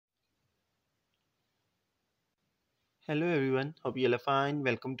Hello everyone, hope you all are fine.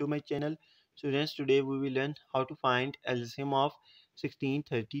 Welcome to my channel. Students, today we will learn how to find LCM of 16,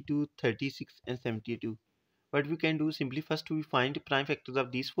 32, 36 and 72. What we can do, simply first we find prime factors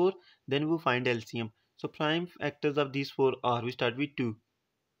of these four, then we find LCM. So prime factors of these four are, we start with 2.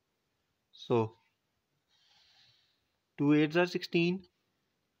 So 2 8s are 16,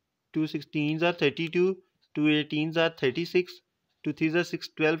 2 16s are 32, 2 18s are 36, 2 3s are 6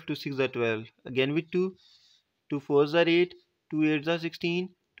 12, 2 6 are 12. Again with 2, 2 4s are 8, 2 8s are 16,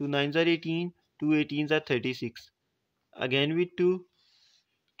 2 9s are 18, 2 18s are 36. Again with 2,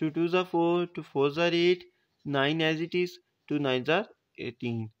 2 2s are 4, 2 4s are 8, 9 as it is, 2 9s are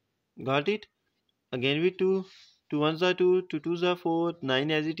 18. Got it? Again with 2, 2 1s are 2, 2 2s are 4,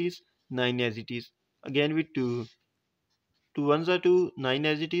 9 as it is, 9 as it is. Again with 2, 2 1s are 2, 9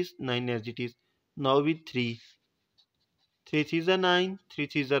 as it is, 9 as it is. Now with 3, 3 3s are 9, 3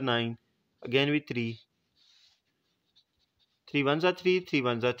 3s are 9. Again with 3, 3 1s are 3, 3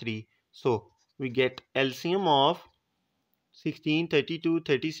 1s are 3. So we get LCM of 16, 32,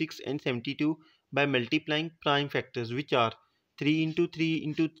 36 and 72 by multiplying prime factors, which are 3 into 3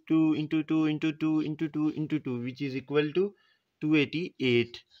 into 2 into 2 into 2 into 2 into 2, which is equal to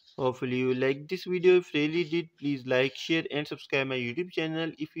 288. Hopefully you like this video. If really did, please like, share and subscribe my YouTube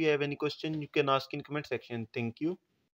channel. If you have any question, you can ask in comment section. Thank you.